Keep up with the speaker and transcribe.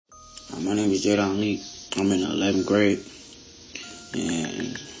My name is Jae'Dohn. I'm in the 11th grade,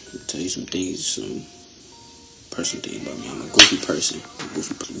 and I'll tell you some things, some personal things about me. I'm a goofy person.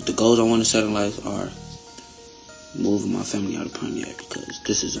 The goals I want to set in life are moving my family out of Pontiac, because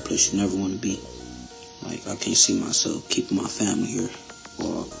this is a place you never want to be. Like, I can't see myself keeping my family here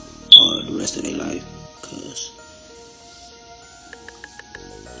or the rest of their life, because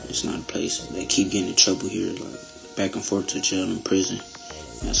it's not a place. They keep getting in trouble here, like back and forth to jail and prison.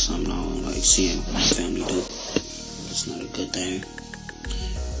 That's something I don't like seeing my family do. It's not a good thing.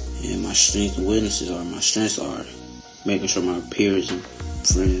 And my strengths are making sure my peers and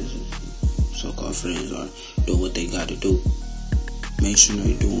friends, so-called friends, are doing what they got to do. Make sure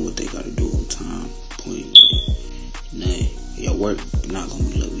they're doing what they got to do on time, point. Like, your work not gonna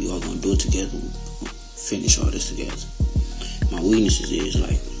be love. We all gonna do it together. Finish all this together. My weaknesses is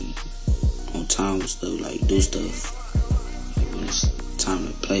like on time with stuff, like do stuff. Like when it's time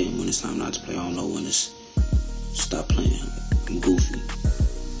to play and when it's time not to play, I don't know when it's stop playing. I'm goofy.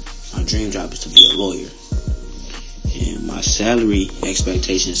 My dream job is to be a lawyer, and my salary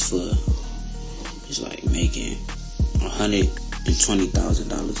expectations is like making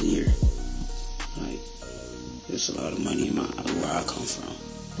 $120,000 a year. Like, that's a lot of money in where I come from,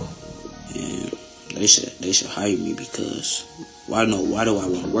 and they should hire me, because why do I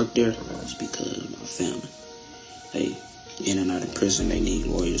want to work there? It's because of my family. They in and out of prison, they need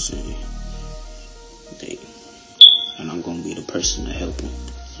lawyers, and I'm gonna be the person to help them,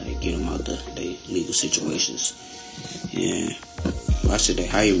 like get them out their legal situations. And why should they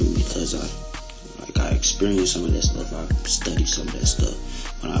hire me? Because I experienced some of that stuff. I studied some of that stuff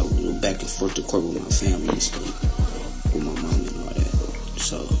when I went back and forth to court with my family and stuff, with my mom and all that.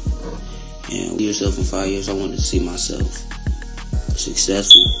 So, and yourself in 5 years, I want to see myself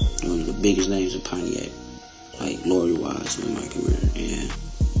successful, one of the biggest names in Pontiac, like lawyer-wise in my career, and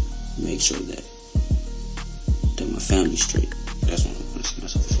make sure that my family's straight. That's what I want to see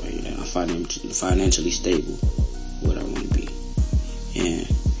myself for. That I'm financially stable, what I want to be. And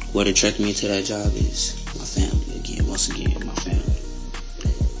what attracted me to that job is my family. Once again, my family,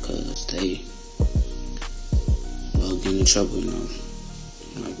 because they love getting in trouble, you know.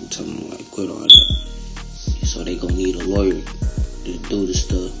 Like, I'm telling them, like, quit all that. So they gonna need a lawyer to do the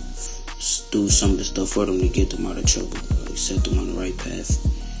stuff, do some of the stuff for them to get them out of trouble, like set them on the right path,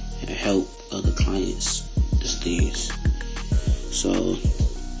 and help other clients. These things. So,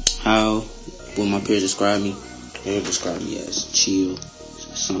 how will my peers describe me? They'll describe me as chill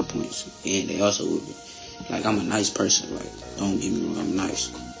at some points, and they also would be like, I'm a nice person. Like, don't get me wrong, I'm nice,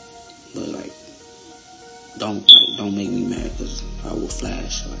 but like, don't make me mad, because I will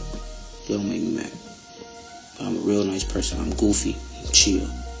flash. Like, you don't make me mad. But I'm a real nice person. I'm goofy, I'm chill,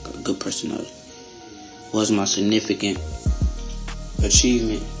 got a good personality. What's my significant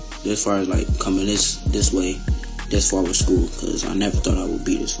achievement as far as like coming this way, this far with school? Because I never thought I would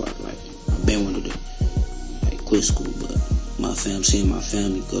be this far. Like, I've been wanting to like quit school, but seeing my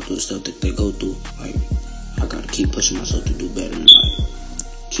family go through the stuff that they go through, like, I gotta keep pushing myself to do better and like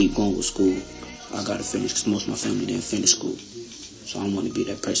keep going with school. I gotta finish, because most of my family didn't finish school, so I want to be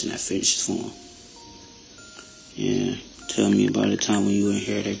that person that finishes for them. And tell me about the time when you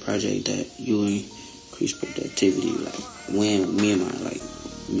inherited a project that you increased productivity. Like, when me and my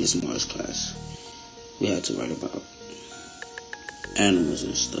Miss Morris class, we had to write about animals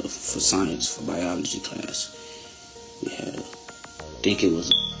and stuff for science, for biology class. We had I think it was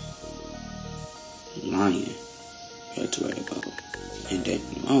a lion we had to write about. And then,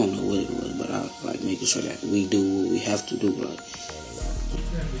 I don't know what it was, but I like making sure that we do what we have to do. Like,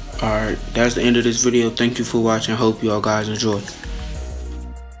 alright, that's the end of this video. Thank you for watching. Hope y'all guys enjoy.